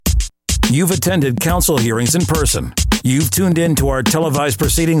You've attended council hearings in person. You've tuned in to our televised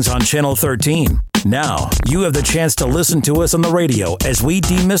proceedings on Channel 13. Now, you have the chance to listen to us on the radio as we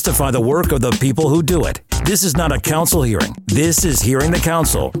demystify the work of the people who do it. This is not a council hearing. This is Hearing the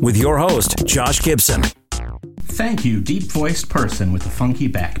Council with your host, Josh Gibson. Thank you, deep-voiced person with a funky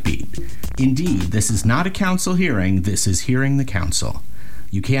backbeat. Indeed, this is not a council hearing. This is Hearing the Council.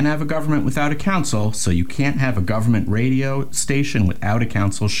 You can't have a government without a council, so you can't have a government radio station without a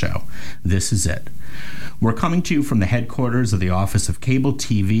council show. This is it. We're coming to you from the headquarters of the Office of Cable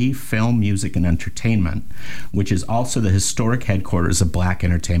TV, Film, Music, and Entertainment, which is also the historic headquarters of Black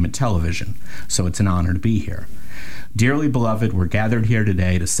Entertainment Television, so it's an honor to be here. Dearly beloved, we're gathered here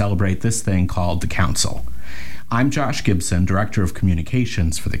today to celebrate this thing called the Council. I'm Josh Gibson, Director of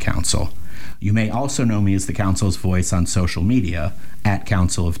Communications for the Council. You may also know me as the Council's voice on social media, at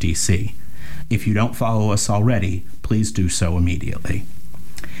Council of DC. If you don't follow us already, please do so immediately.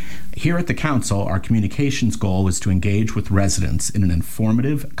 Here at the Council, our communications goal is to engage with residents in an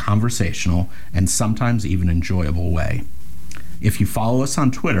informative, conversational, and sometimes even enjoyable way. If you follow us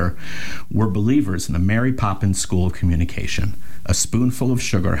on Twitter, we're believers in the Mary Poppins School of Communication. A spoonful of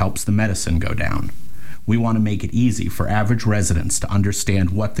sugar helps the medicine go down. We want to make it easy for average residents to understand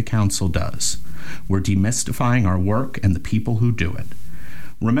what the Council does. We're demystifying our work and the people who do it.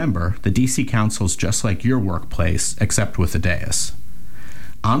 Remember, the DC Council's just like your workplace, except with a dais.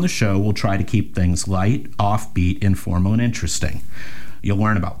 On the show, we'll try to keep things light, offbeat, informal, and interesting. You'll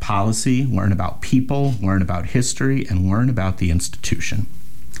learn about policy, learn about people, learn about history, and learn about the institution.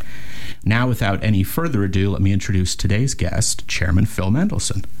 Now, without any further ado, let me introduce today's guest, Chairman Phil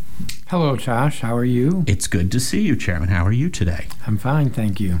Mendelson. Hello, Josh. How are you? It's good to see you, Chairman. How are you today? I'm fine,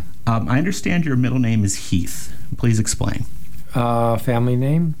 thank you. I understand your middle name is Heath. Please explain. Family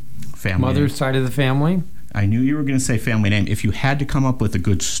name? Mother's side of the family. I knew you were going to say family name. If you had to come up with a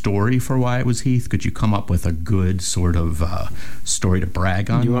good story for why it was Heath, could you come up with a good sort of story to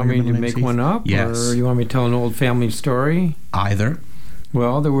brag on? Do you want me to make one up? Yes. Or you want me to tell an old family story? Either.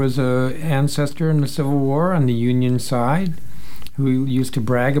 Well, there was an ancestor in the Civil War on the Union side who used to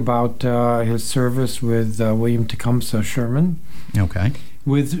brag about his service with William Tecumseh Sherman. Okay.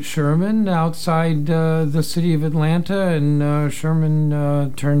 With Sherman outside the city of Atlanta, and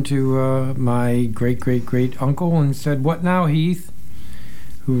Sherman turned to my great-great-great uncle and said, "What now, Heath?"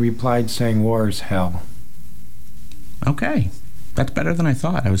 Who replied saying, "War's hell." Okay. That's better than I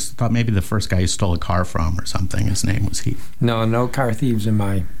thought. I thought maybe the first guy you stole a car from or something, his name was Heath. No car thieves in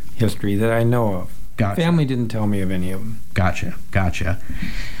my history that I know of. Gotcha. Family didn't tell me of any of them. Gotcha.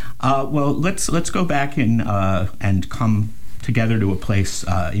 Well, let's go back and come together to a place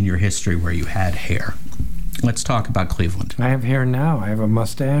in your history where you had hair. Let's talk about Cleveland. I have hair now. I have a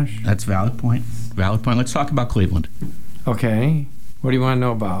mustache. That's a valid point. Let's talk about Cleveland. Okay. What do you want to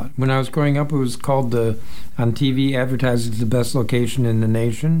know about? When I was growing up, it was called on TV, advertised as the best location in the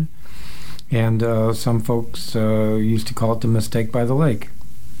nation. And some folks used to call it the Mistake by the Lake.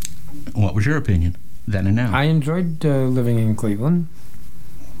 What was your opinion then and now? I enjoyed living in Cleveland.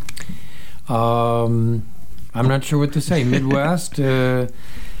 I'm not sure what to say. Midwest,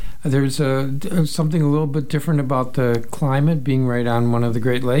 there's something a little bit different about the climate being right on one of the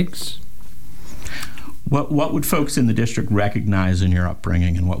Great Lakes. What would folks in the district recognize in your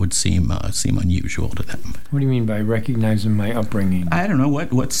upbringing, and what would seem unusual to them? What do you mean by recognizing my upbringing? I don't know.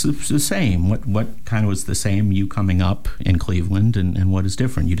 What's the same? What kind of was the same you coming up in Cleveland, and what is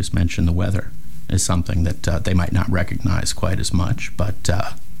different? You just mentioned the weather is something that they might not recognize quite as much, but...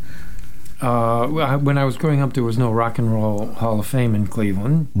 when I was growing up, there was no Rock and Roll Hall of Fame in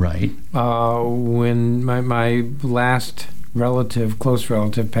Cleveland. Right. When my last close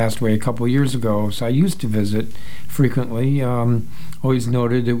relative, passed away a couple of years ago, so I used to visit frequently. Always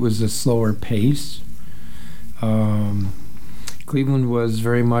noted it was a slower pace. Cleveland was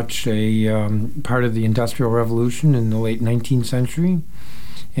very much a part of the Industrial Revolution in the late 19th century,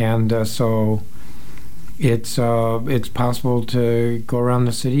 and so it's possible to go around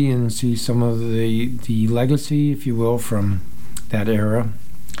the city and see some of the legacy, if you will, from that era.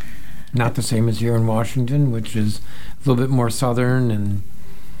 Not the same as here in Washington, which is a little bit more southern and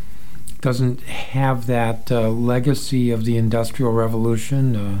doesn't have that legacy of the Industrial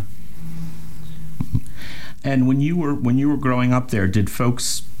Revolution. And when you were growing up there, did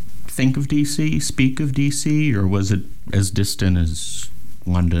folks think of D.C., speak of D.C., or was it as distant as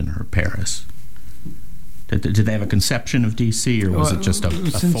London or Paris? Did they have a conception of D.C., or was it just a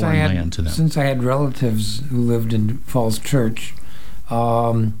foreign land to them? Since I had relatives who lived in Falls Church,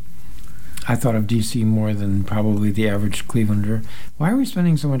 I thought of D.C. more than probably the average Clevelander. Why are we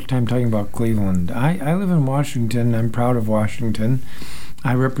spending so much time talking about Cleveland? I live in Washington. I'm proud of Washington.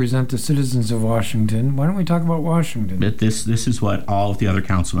 I represent the citizens of Washington. Why don't we talk about Washington? This is what all of the other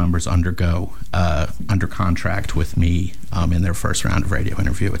council members undergo under contract with me in their first round of radio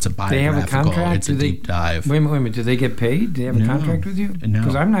interview. It's a biographical. They have a contract? It's a deep dive. Wait a minute. Do they get paid? Do they have a contract with you? No.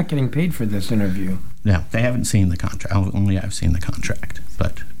 Because I'm not getting paid for this interview. No, they haven't seen the contract. Only I've seen the contract.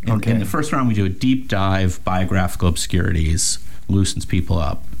 But in the first round, we do a deep dive, biographical obscurities, loosens people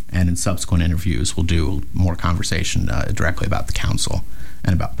up. And in subsequent interviews, we'll do more conversation directly about the council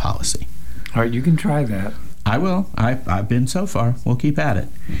and about policy. All right, you can try that. I will. I've been so far. We'll keep at it.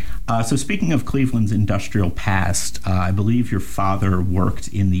 So speaking of Cleveland's industrial past, I believe your father worked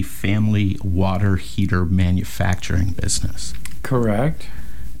in the family water heater manufacturing business. Correct.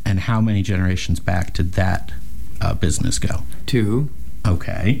 And how many generations back did that business go? 2.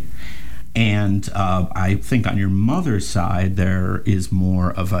 Okay. And I think on your mother's side, there is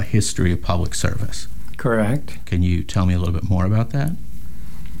more of a history of public service. Correct. Can you tell me a little bit more about that?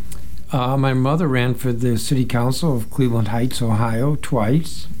 My mother ran for the city council of Cleveland Heights, Ohio,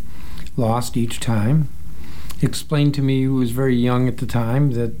 twice. Lost each time. Explained to me, who was very young at the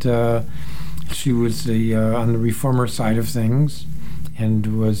time, that she was on the reformer side of things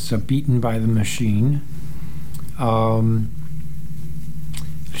and was beaten by the machine.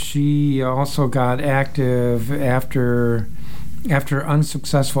 She also got active after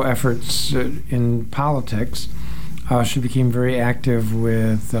unsuccessful efforts in politics. She became very active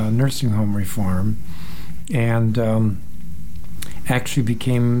with nursing home reform and actually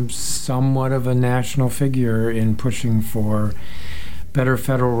became somewhat of a national figure in pushing for better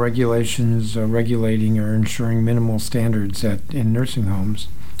federal regulations regulating or ensuring minimal standards in nursing homes.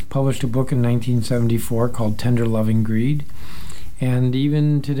 Published a book in 1974 called Tender Loving Greed. And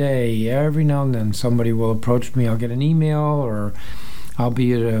even today, every now and then, somebody will approach me. I'll get an email, or I'll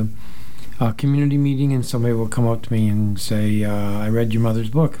be at a community meeting, and somebody will come up to me and say, I read your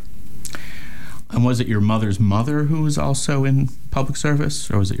mother's book. And was it your mother's mother who was also in public service,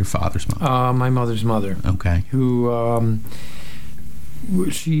 or was it your father's mother? My mother's mother. Okay. Who,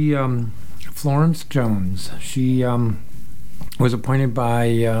 Florence Jones. She was appointed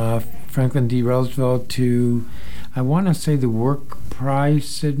by Franklin D. Roosevelt to, I want to say, the Work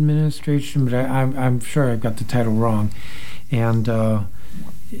Price Administration, but I'm sure I've got the title wrong. And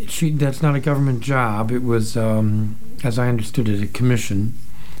that's not a government job. It was, as I understood it, a commission.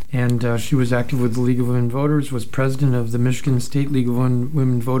 And she was active with the League of Women Voters, was president of the Michigan State League of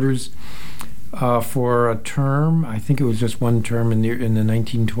Women Voters for a term. I think it was just one term in the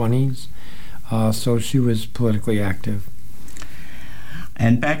 1920s. So she was politically active.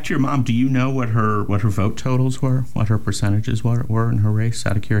 And back to your mom, do you know what her vote totals were, what her percentages were in her race,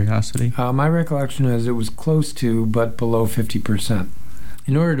 out of curiosity? My recollection is it was close to, but below 50%.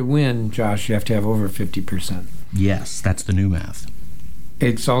 In order to win, Josh, you have to have over 50%. Yes, that's the new math.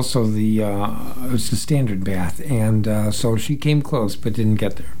 It's also it's the standard math, and so she came close but didn't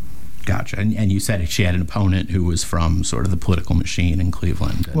get there. Gotcha. And you said she had an opponent who was from sort of the political machine in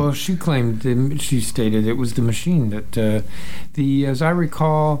Cleveland. Well, she claimed, she stated it was the machine that, as I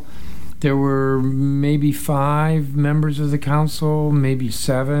recall, there were maybe 5 members of the council, maybe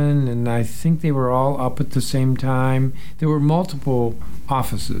 7, and I think they were all up at the same time. There were multiple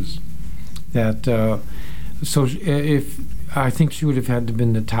offices that, so if I think she would have had to have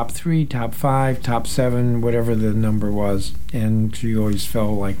been the top 3, top 5, top 7, whatever the number was, and she always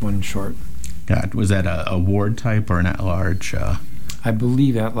fell like one short. God, was that a ward type or an at-large? I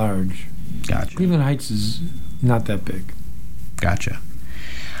believe at-large. Gotcha. Cleveland Heights is not that big. Gotcha.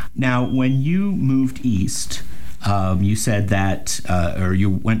 Now, when you moved east, you said that, or you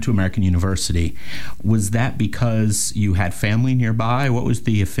went to American University. Was that because you had family nearby? What was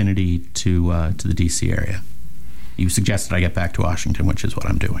the affinity to the D.C. area? You suggested I get back to Washington, which is what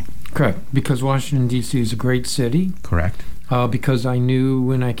I'm doing. Correct. Because Washington, D.C. is a great city. Correct. Because I knew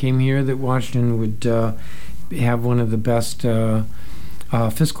when I came here that Washington would have one of the best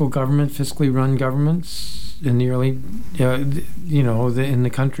fiscally run governments in the early, in the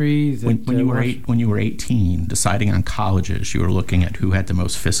country. When you were 18, deciding on colleges, you were looking at who had the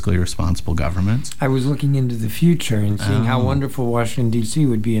most fiscally responsible governments? I was looking into the future and seeing how wonderful Washington, D.C.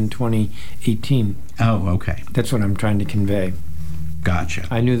 would be in 2018. Oh, okay. That's what I'm trying to convey. Gotcha.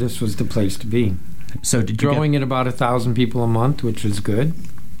 I knew this was the place to be. So did you growing at about 1,000 people a month, which is good.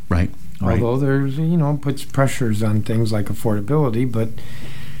 Right. Although there's, puts pressures on things like affordability,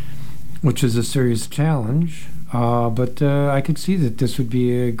 which is a serious challenge. But I could see that this would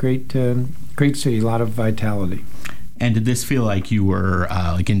be a great city, a lot of vitality. And did this feel like you were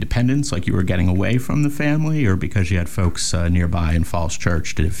like independence, like you were getting away from the family, or because you had folks nearby in Falls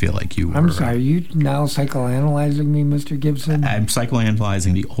Church, did it feel like you were... I'm sorry, are you now psychoanalyzing me, Mr. Gibson? I'm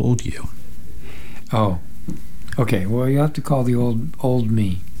psychoanalyzing the old you. Oh, okay. Well, you have to call the old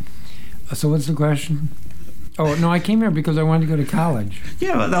me. So what's the question? Oh, no, I came here because I wanted to go to college.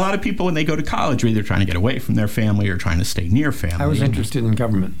 Yeah, a lot of people, when they go to college, are either trying to get away from their family or trying to stay near family. I was interested in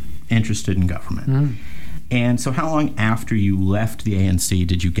government. Interested in government. Mm. And so how long after you left the ANC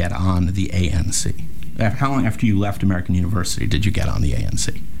did you get on the ANC? How long after you left American University did you get on the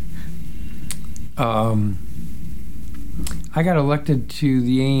ANC? I got elected to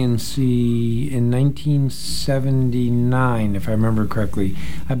the ANC in 1979, if I remember correctly.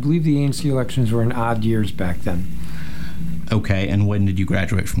 I believe the ANC elections were in odd years back then. Okay, and when did you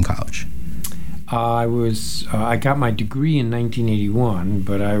graduate from college? I got my degree in 1981,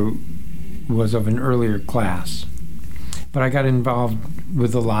 but I was of an earlier class. But I got involved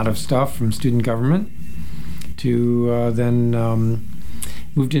with a lot of stuff, from student government to then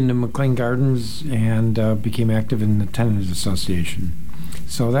moved into McLean Gardens and became active in the Tenants Association.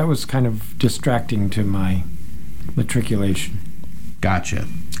 So that was kind of distracting to my matriculation. Gotcha.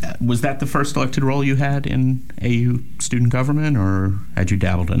 Was that the first elected role you had in AU student government, or had you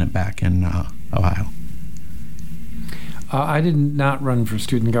dabbled in it back in Ohio? I did not run for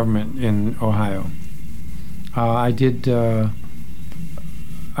student government in Ohio. I did run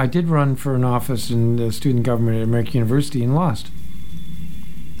for an office in the student government at American University and lost.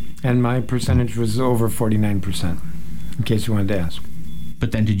 And my percentage was over 49%, in case you wanted to ask.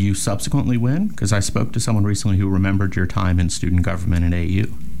 But then did you subsequently win? Because I spoke to someone recently who remembered your time in student government at AU.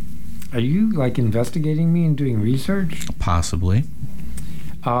 Are you, like, investigating me and doing research? Possibly.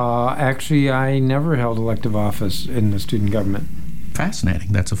 Actually, I never held elective office in the student government.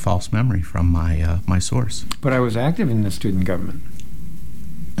 Fascinating. That's a false memory from my source. But I was active in the student government.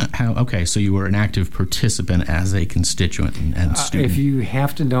 Okay, so you were an active participant as a constituent and student. If you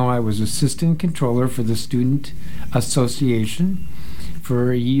have to know, I was assistant controller for the Student Association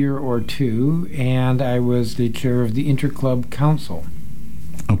for a year or two, and I was the chair of the Interclub Council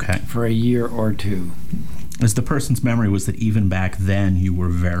for a year or two. As the person's memory was that even back then you were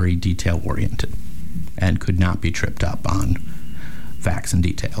very detail-oriented and could not be tripped up on facts and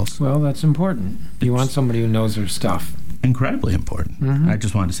details. Well, that's important. You want somebody who knows their stuff. Incredibly important. Mm-hmm. I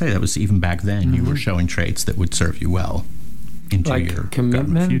just wanted to say that was even back then you were showing traits that would serve you well into like your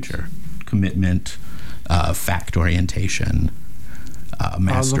commitment? Future. Commitment, fact orientation,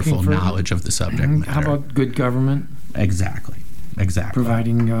 masterful knowledge of the subject matter. How about good government? Exactly.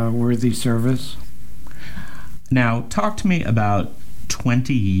 Providing worthy service. Now, talk to me about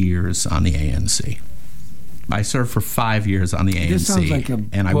 20 years on the ANC. I served for 5 years on the ANC, this sounds like a book.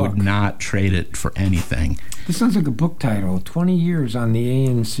 And I would not trade it for anything. This sounds like a book title, 20 Years on the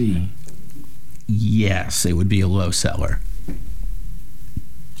ANC. Yes, it would be a low seller.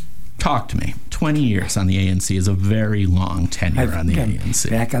 Talk to me. 20 years on the ANC is a very long tenure on the ANC.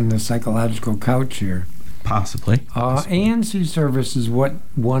 Back on the psychological couch here. Possibly. ANC service is what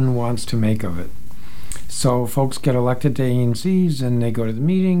one wants to make of it. So folks get elected to ANCs and they go to the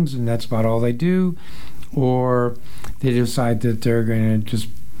meetings and that's about all they do. Or they decide that they're going to just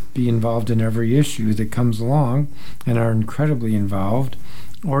be involved in every issue that comes along and are incredibly involved,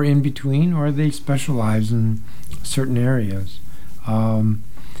 or in between, or they specialize in certain areas.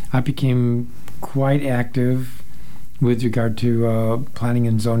 I became quite active with regard to planning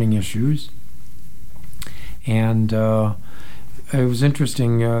and zoning issues. And it was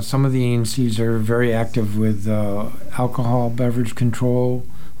interesting. Some of the ANCs are very active with alcohol beverage control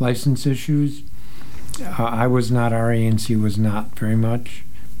license issues. I was not, our ANC was not very much,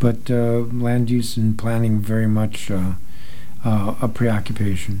 but land use and planning very much a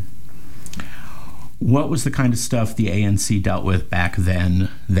preoccupation. What was the kind of stuff the ANC dealt with back then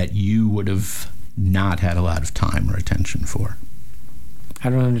that you would have not had a lot of time or attention for? I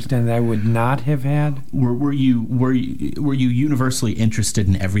don't understand that. I would not have had. Were you universally interested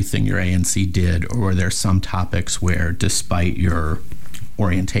in everything your ANC did, or were there some topics where, despite your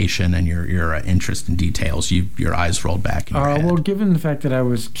orientation and your interest in details, your eyes rolled back in your head? Well, given the fact that I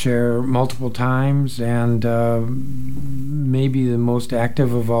was chair multiple times and maybe the most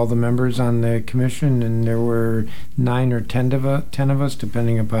active of all the members on the commission, and there were 9 or 10 of us,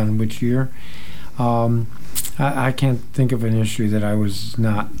 depending upon which year, I can't think of an issue that I was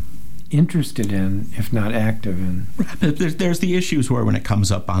not interested in, if not active in. There's the issues where when it comes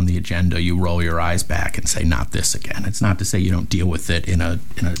up on the agenda, you roll your eyes back and say, not this again. It's not to say you don't deal with it in a...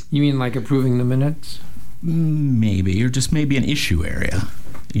 You mean like approving the minutes? Maybe, or just maybe an issue area.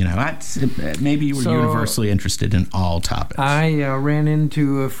 Maybe you were universally interested in all topics. I ran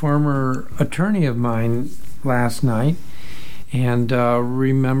into a former attorney of mine last night and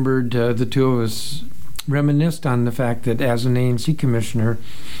remembered the two of us reminisced on the fact that as an ANC commissioner,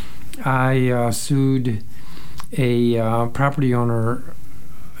 I sued a property owner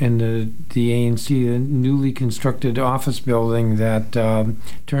in the ANC, a newly constructed office building that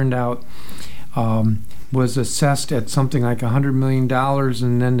turned out was assessed at something like $100 million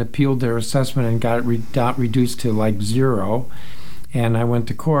and then appealed their assessment and got it reduced to like zero. And I went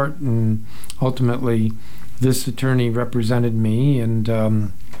to court, and ultimately this attorney represented me,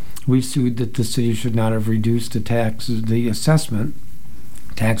 and we sued that the city should not have reduced the tax assessment.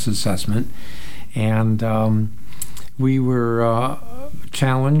 And we were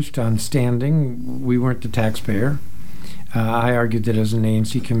challenged on standing. We weren't the taxpayer. I argued that as an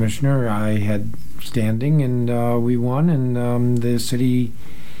ANC commissioner, I had standing, and we won, and the city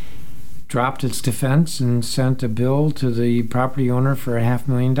dropped its defense and sent a bill to the property owner for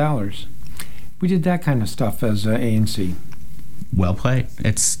 $500,000. We did that kind of stuff as ANC. Well played.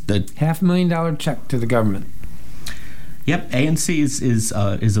 It's the $500,000 check to the government. Yep, ANC is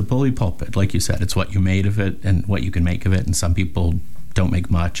a bully pulpit, like you said. It's what you made of it and what you can make of it, and some people don't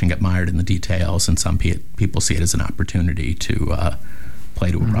make much and get mired in the details, and some people see it as an opportunity to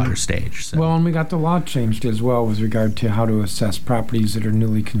play to a broader stage. So. Well, and we got the law changed as well with regard to how to assess properties that are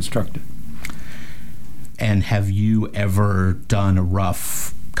newly constructed. And have you ever done a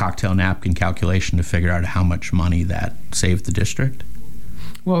rough cocktail napkin calculation to figure out how much money that saved the district?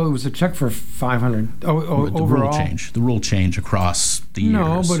 Well, it was a check for $500 overall. The rule change across the years.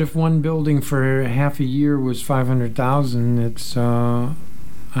 No, but if one building for half a year was $500,000, it's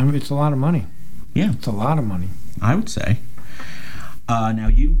a lot of money. Yeah, it's a lot of money. I would say. Now,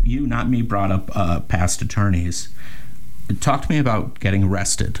 you, not me, brought up past attorneys. Talk to me about getting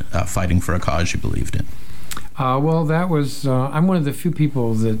arrested, fighting for a cause you believed in. Well, that was. I'm one of the few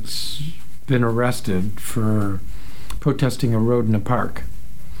people that's been arrested for protesting a road in a park.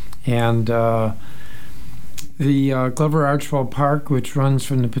 And the Glover Archibald Park, which runs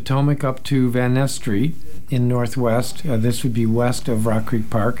from the Potomac up to Van Ness Street in Northwest, this would be west of Rock Creek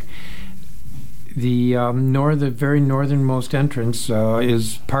Park. The very northernmost entrance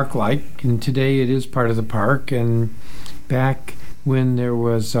is park-like, and today it is part of the park. And back when there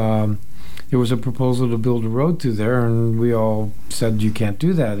was a proposal to build a road through there, and we all said, you can't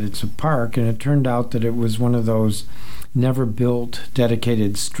do that, it's a park. And it turned out that it was one of those never built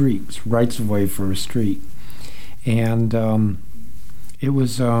dedicated streets, rights of way for a street. And it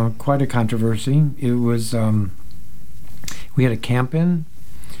was quite a controversy. It was, we had a camp-in,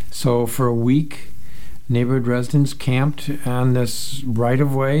 so for a week, neighborhood residents camped on this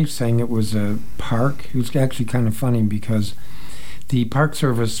right-of-way, saying it was a park. It was actually kind of funny because the Park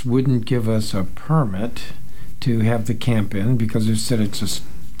Service wouldn't give us a permit to have the camp-in because they said it's a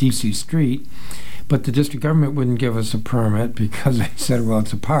DC street. But the district government wouldn't give us a permit because they said, well,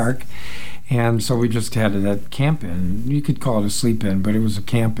 it's a park. And so we just had that camp-in. You could call it a sleep-in, but it was a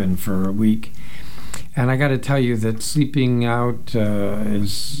camp-in for a week. And I got to tell you that sleeping out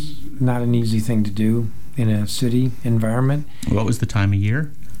is not an easy thing to do in a city environment. What was the time of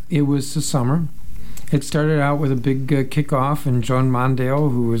year? It was the summer. It started out with a big kickoff, and Joan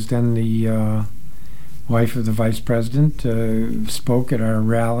Mondale, who was then the wife of the vice president, spoke at our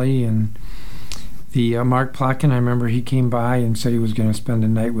rally. And the Mark Plotkin, I remember he came by and said he was going to spend the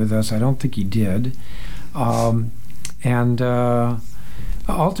night with us. I don't think he did. And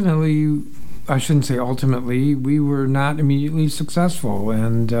ultimately, I shouldn't say ultimately, we were not immediately successful.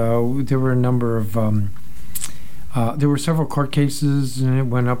 And there were a number of, there were several court cases, and it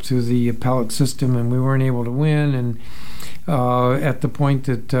went up through the appellate system, and we weren't able to win. And at the point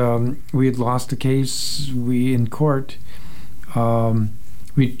that we had lost the case, in court,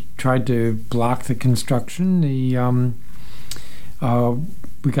 we tried to block the construction. We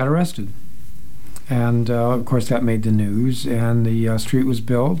got arrested. And, of course, that made the news, and the street was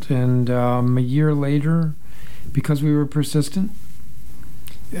built. And a year later, because we were persistent,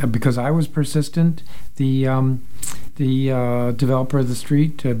 because I was persistent, the developer of the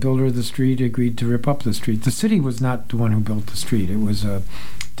street, builder of the street, agreed to rip up the street. The city was not the one who built the street. It was a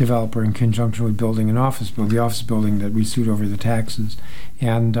developer in conjunction with building an office building, the office building that we sued over the taxes.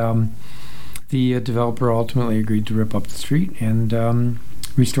 And the developer ultimately agreed to rip up the street and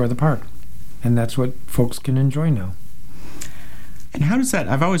restore the park. And that's what folks can enjoy now. And how does that,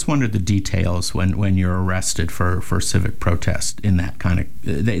 I've always wondered the details when you're arrested for civic protest in that kind of,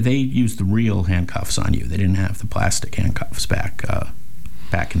 they used the real handcuffs on you. They didn't have the plastic handcuffs back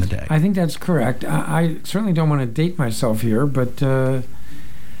in the day. I think that's correct. I certainly don't want to date myself here, but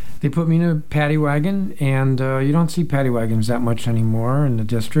They put me in a paddy wagon, and you don't see paddy wagons that much anymore in the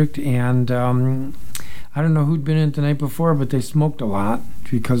district. And I don't know who'd been in it the night before, but they smoked a lot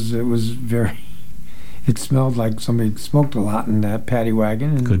because it was it smelled like somebody smoked a lot in that paddy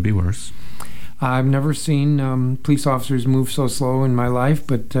wagon. And could be worse. I've never seen police officers move so slow in my life,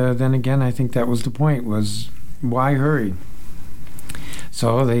 but then again, I think that was the point, was why hurry?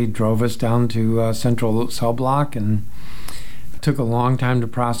 So they drove us down to Central Cell Block, and it took a long time to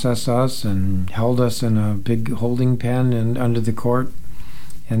process us and held us in a big holding pen and under the court,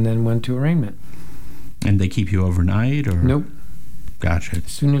 and then went to arraignment. And they keep you overnight, or? Nope. Gotcha.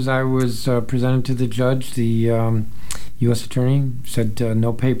 As soon as I was presented to the judge, the U.S. attorney said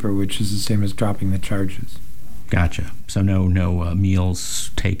no paper, which is the same as dropping the charges. Gotcha. So no meals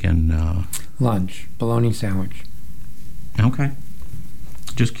taken? Lunch, bologna sandwich. Okay.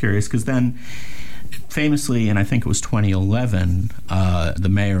 Just curious, because then famously, and I think it was 2011, the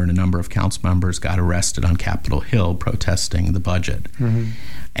mayor and a number of council members got arrested on Capitol Hill protesting the budget. Mm-hmm.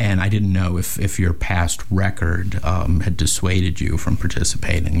 And I didn't know if your past record had dissuaded you from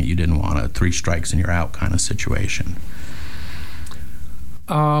participating. You didn't want a 3 strikes and you're out kind of situation.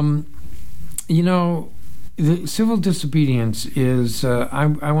 The civil disobedience is,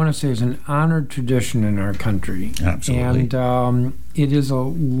 I want to say, is an honored tradition in our country. Absolutely. And it is a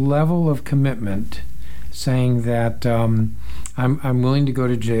level of commitment saying that I'm willing to go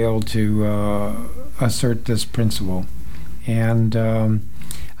to jail to assert this principle. And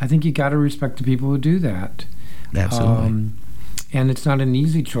I think you got to respect the people who do that. Absolutely. And it's not an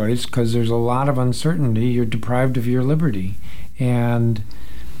easy choice because there's a lot of uncertainty. You're deprived of your liberty. And,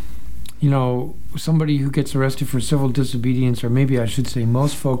 somebody who gets arrested for civil disobedience, or maybe I should say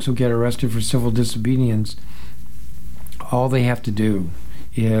most folks who get arrested for civil disobedience, all they have to do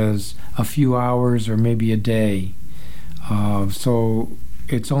is a few hours or maybe a day. So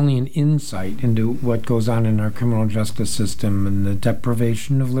it's only an insight into what goes on in our criminal justice system and the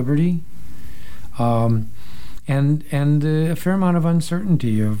deprivation of liberty, and a fair amount of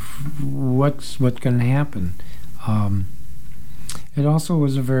uncertainty of what's going to happen. It also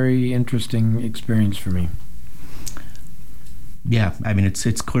was a very interesting experience for me. Yeah, I mean,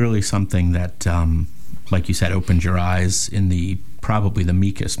 it's clearly something that, like you said, opened your eyes in probably the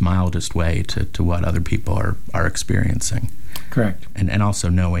meekest, mildest way to what other people are experiencing. Correct. And also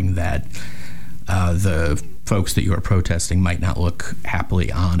knowing that the folks that you are protesting might not look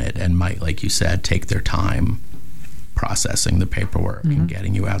happily on it and might, like you said, take their time processing the paperwork and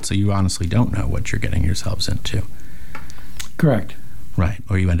getting you out. So you honestly don't know what you're getting yourselves into. Correct. Right.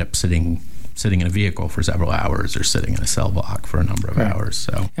 Or you end up sitting in a vehicle for several hours or sitting in a cell block for a number of hours.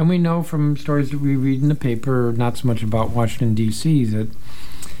 So, and we know from stories that we read in the paper, not so much about Washington, D.C., that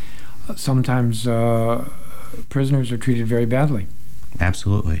sometimes prisoners are treated very badly.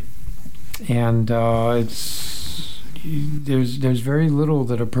 Absolutely. And there's very little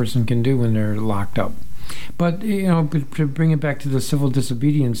that a person can do when they're locked up. But, to bring it back to the civil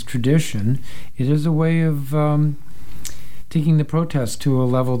disobedience tradition, it is a way of taking the protest to a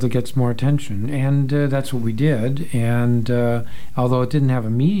level that gets more attention. And that's what we did. And although it didn't have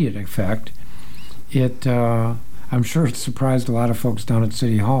immediate effect, I'm sure it surprised a lot of folks down at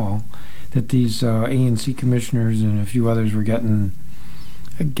City Hall that these A&C commissioners and a few others were getting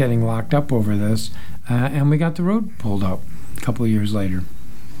locked up over this. And we got the road pulled up a couple of years later.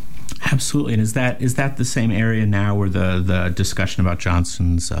 Absolutely. And is that the same area now where the discussion about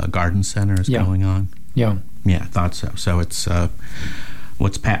Johnson's Garden Center is going on? Yeah. Yeah, I thought so. So it's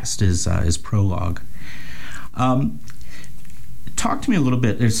what's passed is prologue. Talk to me a little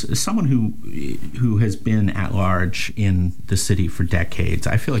bit. There's someone who has been at large in the city for decades.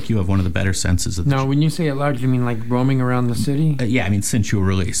 I feel like you have one of the better senses of. No, when you say at large, you mean like roaming around the city? Yeah, I mean since you were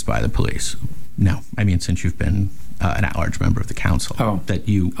released by the police. No, I mean since you've been an at-large member of the council. Oh, that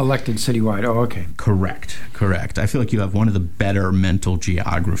you elected citywide. Oh, okay. Correct. I feel like you have one of the better mental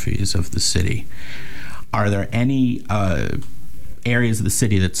geographies of the city. Are there any areas of the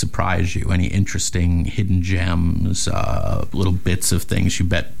city that surprise you? Any interesting hidden gems, little bits of things you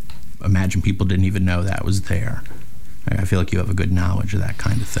imagine people didn't even know that was there? I feel like you have a good knowledge of that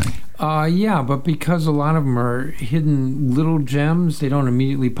kind of thing. Yeah, but because a lot of them are hidden little gems, they don't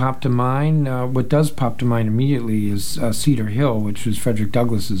immediately pop to mind. What does pop to mind immediately is Cedar Hill, which was Frederick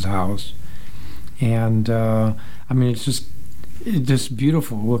Douglass's house. And, it's just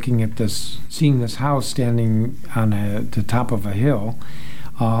beautiful looking at this, seeing this house standing on the top of a hill,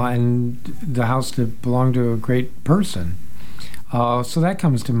 and the house that belonged to a great person. So that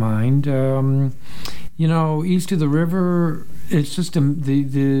comes to mind. East of the river, it's just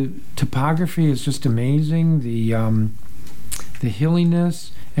the topography is just amazing. the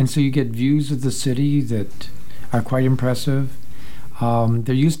hilliness, and so you get views of the city that are quite impressive.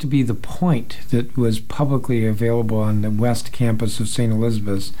 There used to be the Point that was publicly available on the west campus of St.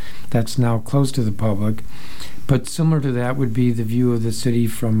 Elizabeth's. That's now closed to the public. But similar to that would be the view of the city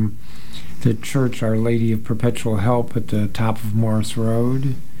from the church Our Lady of Perpetual Help at the top of Morris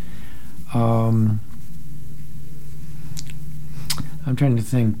Road. I'm trying to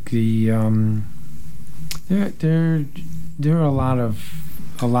think. There are a lot of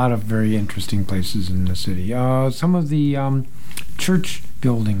very interesting places in the city. Some of the church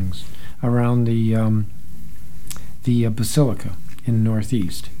buildings around the basilica in the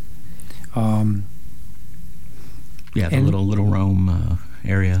northeast. The Little Rome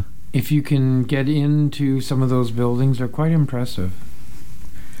area. If you can get into some of those buildings, they're quite impressive.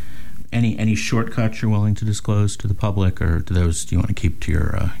 Any shortcuts you're willing to disclose to the public, or do you want to keep to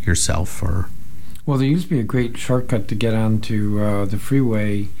yourself? Or well, there used to be a great shortcut to get onto the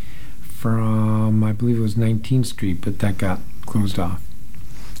freeway from, I believe it was 19th Street, but that got closed off.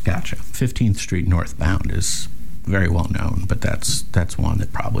 Gotcha. 15th Street northbound is very well known, but that's one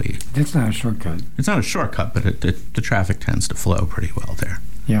that probably... That's not a shortcut. It's not a shortcut, but the traffic tends to flow pretty well there.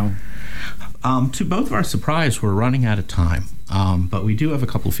 Yeah. To both of our surprise, we're running out of time, but we do have a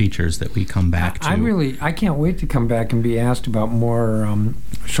couple features that we come back to. I can't wait to come back and be asked about more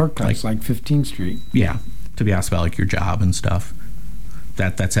shortcuts like 15th Street. Yeah, to be asked about like your job and stuff.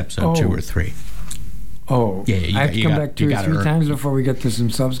 That's episode 2 or 3. Oh, yeah. I have to come back 2 or 3 times before we get to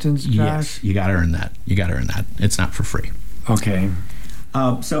some substance, Josh? Yes, you got to earn that. It's not for free. Okay.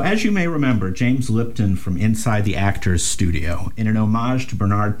 So as you may remember, James Lipton from Inside the Actors Studio, in an homage to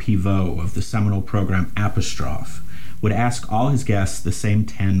Bernard Pivot of the seminal program Apostrophe, would ask all his guests the same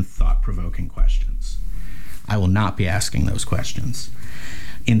 10 thought-provoking questions. I will not be asking those questions.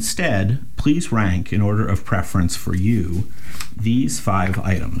 Instead, please rank, in order of preference for you, these 5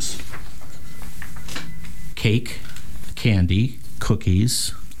 items: cake, candy,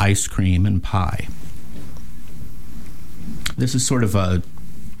 cookies, ice cream, and pie. This is sort of a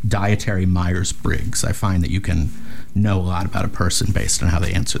dietary Myers-Briggs. I find that you can know a lot about a person based on how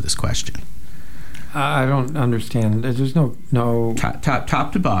they answer this question. I don't understand. There's no...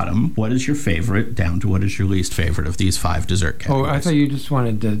 Top to bottom, what is your favorite, down to what is your least favorite of these 5 dessert categories? Oh, I thought you just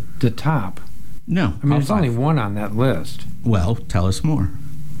wanted the top. No. I mean, there's only one on that list. Well, tell us more.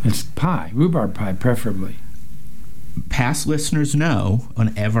 It's pie. Rhubarb pie, preferably. Past listeners know,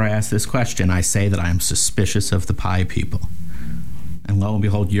 whenever I ask this question, I say that I am suspicious of the pie people. And lo and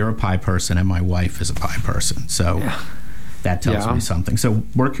behold, you're a pie person and my wife is a pie person. So that tells me something. So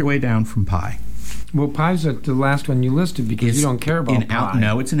work your way down from pie. Well, pie's at the last one you listed because you don't care about pie.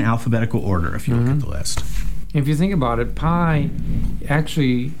 No, it's in alphabetical order if you look at the list. If you think about it, pie,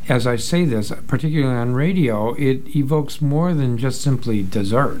 actually, as I say this, particularly on radio, it evokes more than just simply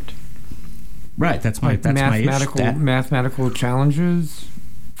dessert. Right, that's my mathematical challenges,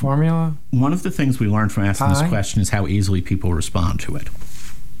 formula. One of the things we learned from asking this question is how easily people respond to it.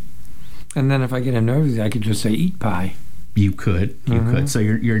 And then if I get annoyed, I could just say, eat pie. You could. So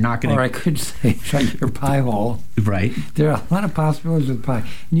you're not going to... Or I could say, shut your pie hole. Right. There are a lot of possibilities with pie.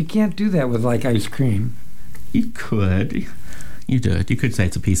 And you can't do that with, like, ice cream. You could. You did. You could say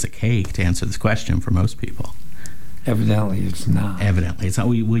it's a piece of cake to answer this question for most people. Evidently, it's not. Evidently. It's not.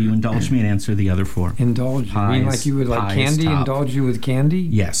 Will you indulge me and answer the other 4? Indulge you? Pies, mean like you would like candy? Top. Indulge you with candy?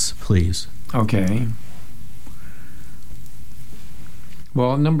 Yes, please. Okay.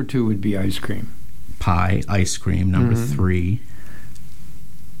 Well, number 2 would be ice cream. Pie, ice cream. Number 3.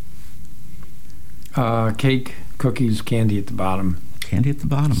 Cake, cookies, candy at the bottom. Candy at the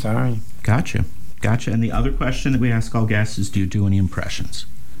bottom. Sorry. Gotcha. And the other question that we ask all guests is, do you do any impressions?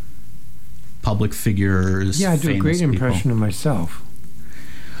 Public figures, yeah, I do a great people. impression of myself.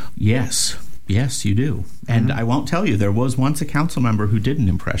 Yes, you do. And I won't tell you, there was once a council member who did an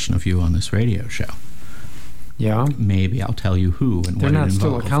impression of you on this radio show. Yeah? Maybe I'll tell you who and They're what it involved.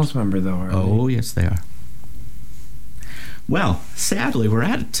 They're not still a council member, though, are they? Oh, yes, they are. Well, sadly, we're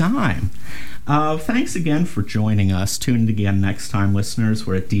out of time. Thanks again for joining us. Tune in again next time, listeners.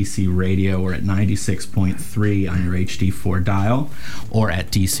 We're at DC Radio. We're at 96.3 on your HD4 dial or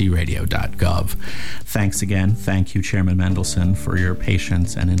at dcradio.gov. Thanks again. Thank you, Chairman Mendelson, for your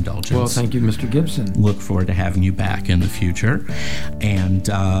patience and indulgence. Well, thank you, Mr. Gibson. Look forward to having you back in the future. And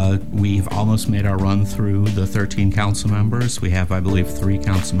we've almost made our run through the 13 council members. We have, I believe, 3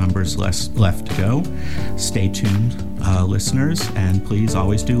 council members left to go. Stay tuned, listeners, and please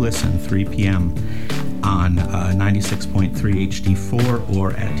always do listen, 3 p.m. on 96.3 HD4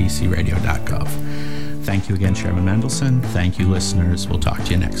 or at dcradio.gov. Thank you again, Chairman Mendelson. Thank you, listeners. We'll talk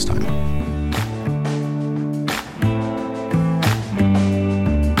to you next time.